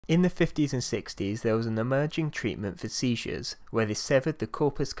In the 50s and 60s there was an emerging treatment for seizures where they severed the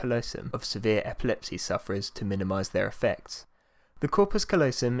corpus callosum of severe epilepsy sufferers to minimise their effects. The corpus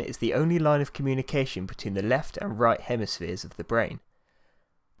callosum is the only line of communication between the left and right hemispheres of the brain.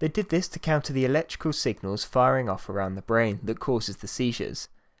 They did this to counter the electrical signals firing off around the brain that causes the seizures.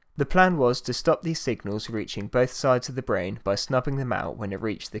 The plan was to stop these signals reaching both sides of the brain by snubbing them out when it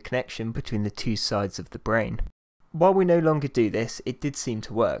reached the connection between the two sides of the brain. While we no longer do this, it did seem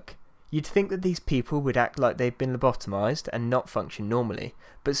to work. You'd think that these people would act like they'd been lobotomized and not function normally,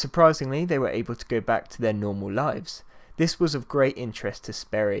 but surprisingly they were able to go back to their normal lives. This was of great interest to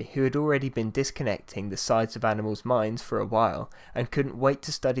Sperry, who had already been disconnecting the sides of animals' minds for a while and couldn't wait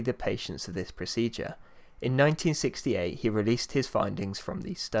to study the patients of this procedure. In 1968 he released his findings from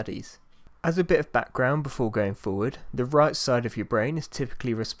these studies. As a bit of background before going forward, the right side of your brain is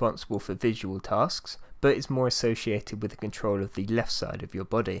typically responsible for visual tasks, but is more associated with the control of the left side of your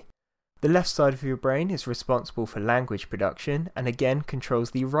body. The left side of your brain is responsible for language production and again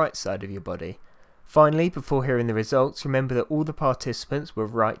controls the right side of your body. Finally, before hearing the results, remember that all the participants were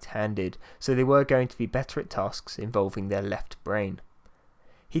right-handed, so they were going to be better at tasks involving their left brain.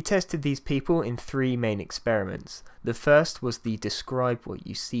 He tested these people in 3 main experiments. The first was the describe what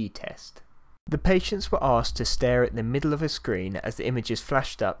you see test. The patients were asked to stare at the middle of a screen as the images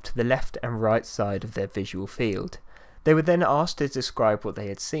flashed up to the left and right side of their visual field. They were then asked to describe what they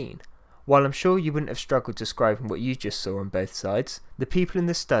had seen. While I'm sure you wouldn't have struggled describing what you just saw on both sides, the people in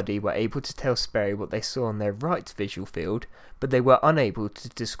the study were able to tell Sperry what they saw on their right visual field, but they were unable to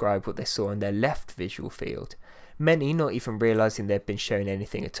describe what they saw on their left visual field, many not even realising they'd been shown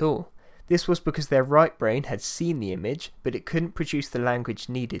anything at all. This was because their right brain had seen the image, but it couldn't produce the language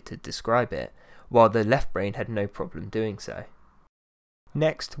needed to describe it, while the left brain had no problem doing so.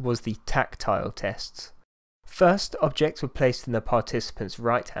 Next was the tactile tests. First, objects were placed in the participant's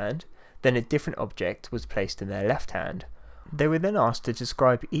right hand, then a different object was placed in their left hand. They were then asked to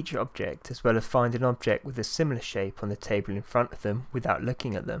describe each object as well as find an object with a similar shape on the table in front of them without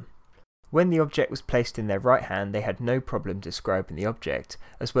looking at them. When the object was placed in their right hand, they had no problem describing the object,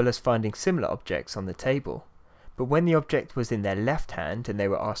 as well as finding similar objects on the table. But when the object was in their left hand and they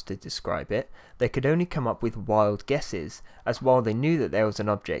were asked to describe it, they could only come up with wild guesses, as while they knew that there was an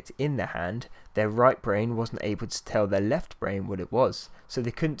object in their hand, their right brain wasn't able to tell their left brain what it was, so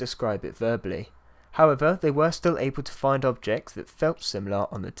they couldn't describe it verbally. However, they were still able to find objects that felt similar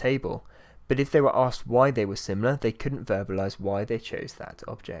on the table, but if they were asked why they were similar, they couldn't verbalise why they chose that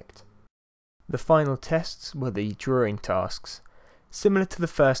object. The final tests were the drawing tasks. Similar to the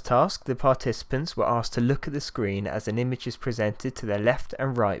first task, the participants were asked to look at the screen as an image is presented to their left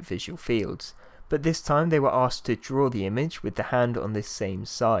and right visual fields, but this time they were asked to draw the image with the hand on this same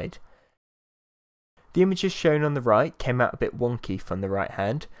side. The images shown on the right came out a bit wonky from the right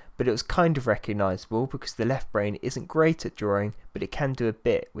hand, but it was kind of recognisable because the left brain isn't great at drawing, but it can do a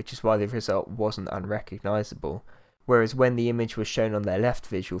bit, which is why the result wasn't unrecognisable. Whereas when the image was shown on their left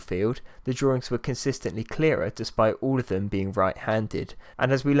visual field, the drawings were consistently clearer despite all of them being right-handed,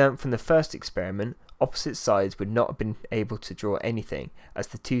 and as we learnt from the first experiment, opposite sides would not have been able to draw anything, as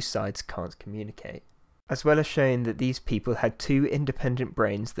the two sides can't communicate. As well as showing that these people had 2 independent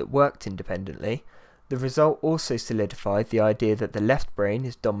brains that worked independently, the result also solidified the idea that the left brain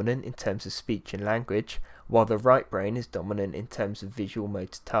is dominant in terms of speech and language, while the right brain is dominant in terms of visual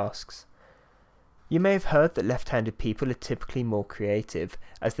motor tasks. You may have heard that left-handed people are typically more creative,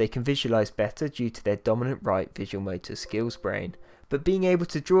 as they can visualise better due to their dominant right visual motor skills brain, but being able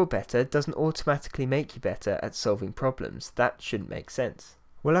to draw better doesn't automatically make you better at solving problems. That shouldn't make sense.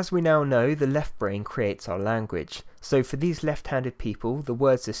 Well, as we now know, the left brain creates our language, so for these left-handed people, the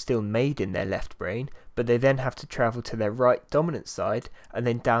words are still made in their left brain, but they then have to travel to their right dominant side and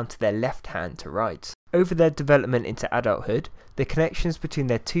then down to their left hand to write. Over their development into adulthood, the connections between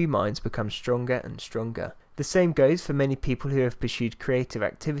their 2 minds become stronger and stronger. The same goes for many people who have pursued creative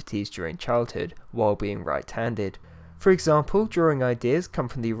activities during childhood while being right-handed. For example, drawing ideas come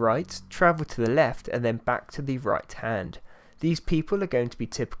from the right, travel to the left and then back to the right hand. These people are going to be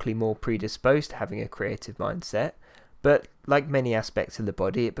typically more predisposed to having a creative mindset, but like many aspects of the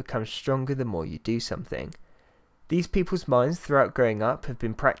body, it becomes stronger the more you do something. These people's minds throughout growing up have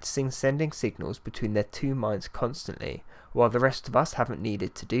been practicing sending signals between their 2 minds constantly, while the rest of us haven't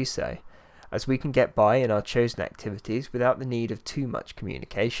needed to do so, as we can get by in our chosen activities without the need of too much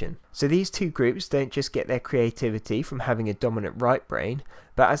communication. So these 2 groups don't just get their creativity from having a dominant right brain,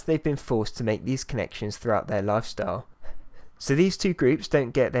 but as they've been forced to make these connections throughout their lifestyle. So these 2 groups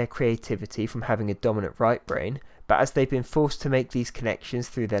don't get their creativity from having a dominant right brain, but as they've been forced to make these connections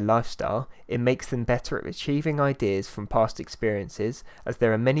through their lifestyle, it makes them better at retrieving ideas from past experiences, as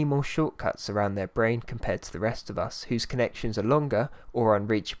there are many more shortcuts around their brain compared to the rest of us, whose connections are longer or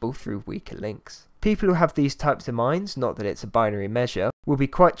unreachable through weaker links. People who have these types of minds, not that it's a binary measure, will be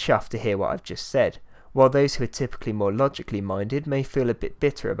quite chuffed to hear what I've just said, while those who are typically more logically minded may feel a bit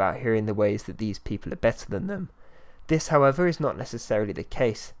bitter about hearing the ways that these people are better than them. This, however, is not necessarily the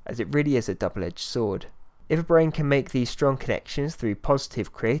case, as it really is a double-edged sword. If a brain can make these strong connections through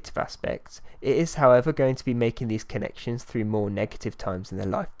positive creative aspects, it is, however, going to be making these connections through more negative times in their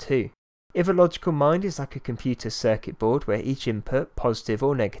life too. If a logical mind is like a computer circuit board where each input, positive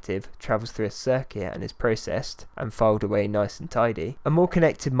or negative, travels through a circuit and is processed and filed away nice and tidy, a more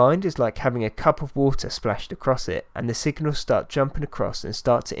connected mind is like having a cup of water splashed across it, and the signals start jumping across and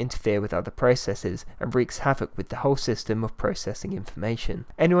start to interfere with other processes and wreaks havoc with the whole system of processing information.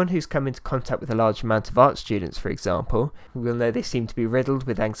 Anyone who's come into contact with a large amount of art students, for example, will know they seem to be riddled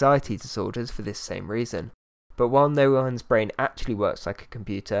with anxiety disorders for this same reason. But while no one's brain actually works like a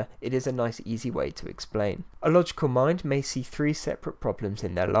computer, it is a nice easy way to explain. A logical mind may see 3 separate problems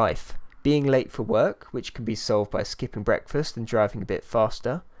in their life. Being late for work, which can be solved by skipping breakfast and driving a bit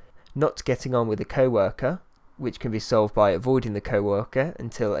faster. Not getting on with a co-worker, which can be solved by avoiding the co-worker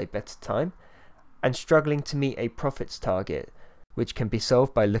until a better time. And struggling to meet a profits target, which can be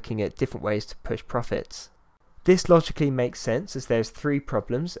solved by looking at different ways to push profits. This logically makes sense as there's 3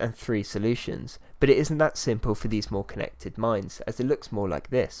 problems and 3 solutions, but it isn't that simple for these more connected minds, as it looks more like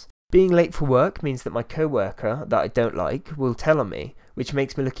this. Being late for work means that my co-worker, that I don't like, will tell on me, which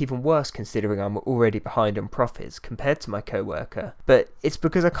makes me look even worse considering I'm already behind on profits compared to my co-worker. But it's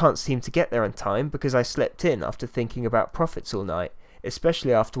because I can't seem to get there on time because I slept in after thinking about profits all night,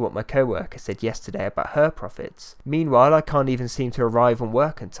 especially after what my co-worker said yesterday about her profits. Meanwhile, I can't even seem to arrive on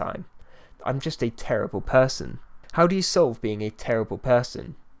work on time. I'm just a terrible person. How do you solve being a terrible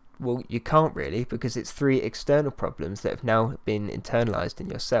person? Well, you can't really, because it's 3 external problems that have now been internalized in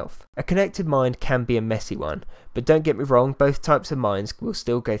yourself. A connected mind can be a messy one, but don't get me wrong, both types of minds will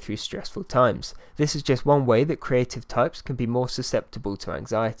still go through stressful times. This is just one way that creative types can be more susceptible to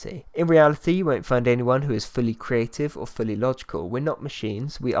anxiety. In reality, you won't find anyone who is fully creative or fully logical. We're not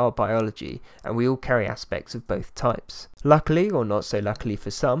machines, we are biology, and we all carry aspects of both types. Luckily, or not so luckily for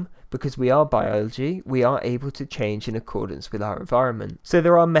some, because we are biology, we are able to change in accordance with our environment. So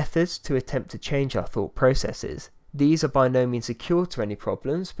there are methods to attempt to change our thought processes. These are by no means a cure to any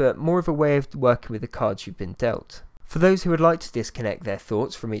problems, but more of a way of working with the cards you've been dealt. For those who would like to disconnect their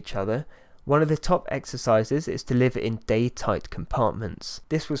thoughts from each other, one of the top exercises is to live in day-tight compartments.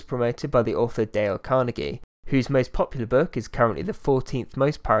 This was promoted by the author Dale Carnegie, whose most popular book is currently the 14th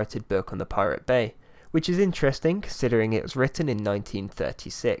most pirated book on the Pirate Bay, which is interesting considering it was written in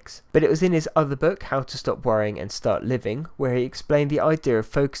 1936. But it was in his other book, How to Stop Worrying and Start Living, where he explained the idea of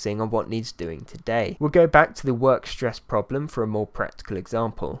focusing on what needs doing today. We'll go back to the work stress problem for a more practical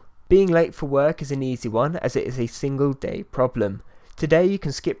example. Being late for work is an easy one, as it is a single day problem. Today you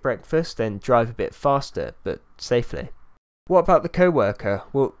can skip breakfast and drive a bit faster, but safely. What about the co-worker?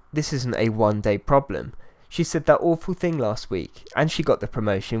 Well, this isn't a one-day problem. She said that awful thing last week, and she got the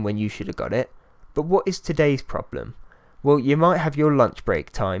promotion when you should have got it. But what is today's problem? Well, you might have your lunch break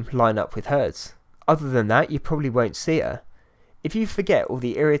time line up with hers. Other than that, you probably won't see her. If you forget all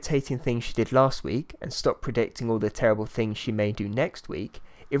the irritating things she did last week and stop predicting all the terrible things she may do next week,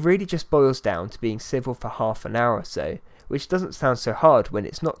 it really just boils down to being civil for half an hour or so, which doesn't sound so hard when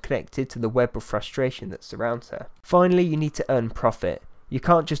it's not connected to the web of frustration that surrounds her. Finally, you need to earn profit. You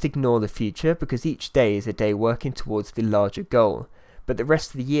can't just ignore the future because each day is a day working towards the larger goal. But the rest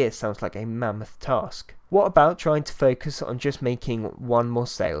of the year sounds like a mammoth task. What about trying to focus on just making one more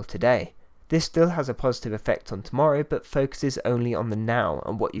sale today? This still has a positive effect on tomorrow, but focuses only on the now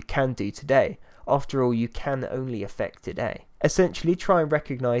and what you can do today. After all, you can only affect today. Essentially, try and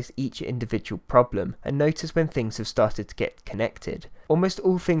recognise each individual problem and notice when things have started to get connected. Almost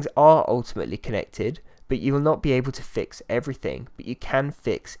all things are ultimately connected, but you will not be able to fix everything, but you can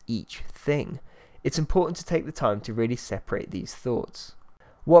fix each thing. It's important to take the time to really separate these thoughts.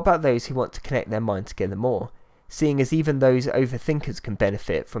 What about those who want to connect their mind together more, seeing as even those overthinkers can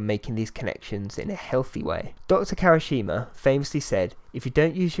benefit from making these connections in a healthy way? Dr. Kawashima famously said, if you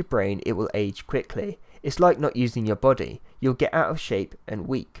don't use your brain, it will age quickly. It's like not using your body. You'll get out of shape and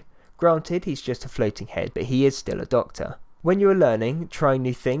weak. Granted, he's just a floating head, but he is still a doctor. When you are learning, trying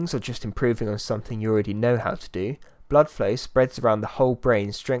new things, or just improving on something you already know how to do, blood flow spreads around the whole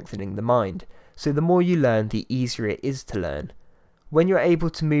brain, strengthening the mind. So the more you learn, the easier it is to learn. When you're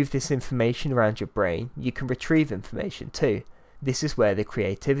able to move this information around your brain, you can retrieve information too. This is where the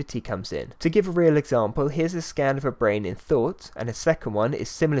creativity comes in. To give a real example, here's a scan of a brain in thought, and a second one is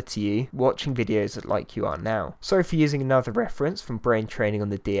similar to you watching videos like you are now. Sorry for using another reference from brain training on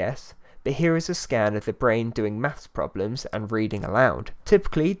the DS, but here is a scan of the brain doing maths problems and reading aloud.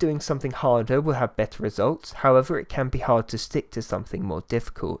 Typically, doing something harder will have better results, however it can be hard to stick to something more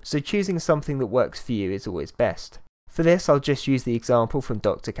difficult, so choosing something that works for you is always best. For this, I'll just use the example from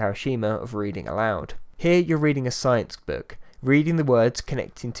Dr. Kawashima of reading aloud. Here you're reading a science book, reading the words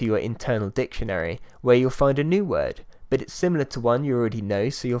connecting to your internal dictionary, where you'll find a new word, but it's similar to one you already know,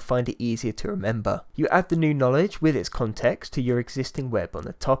 so you'll find it easier to remember. You add the new knowledge with its context to your existing web on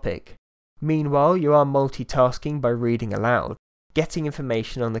the topic. Meanwhile, you are multitasking by reading aloud, getting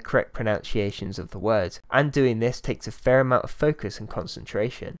information on the correct pronunciations of the words, and doing this takes a fair amount of focus and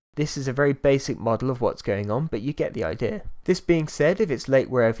concentration. This is a very basic model of what's going on, but you get the idea. This being said, if it's late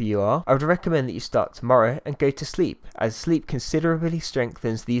wherever you are, I would recommend that you start tomorrow and go to sleep, as sleep considerably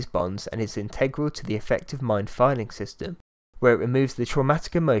strengthens these bonds and is integral to the effective mind filing system, where it removes the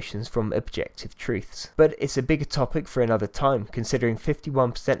traumatic emotions from objective truths. But it's a bigger topic for another time, considering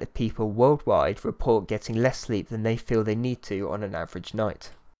 51% of people worldwide report getting less sleep than they feel they need to on an average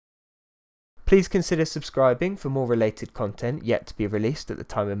night. Please consider subscribing for more related content yet to be released at the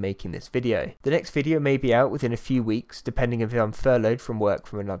time of making this video. The next video may be out within a few weeks, depending if I'm furloughed from work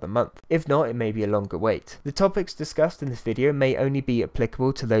for another month. If not, it may be a longer wait. The topics discussed in this video may only be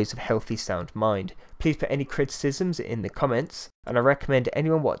applicable to those of healthy sound mind. Please put any criticisms in the comments, and I recommend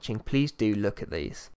anyone watching please do look at these.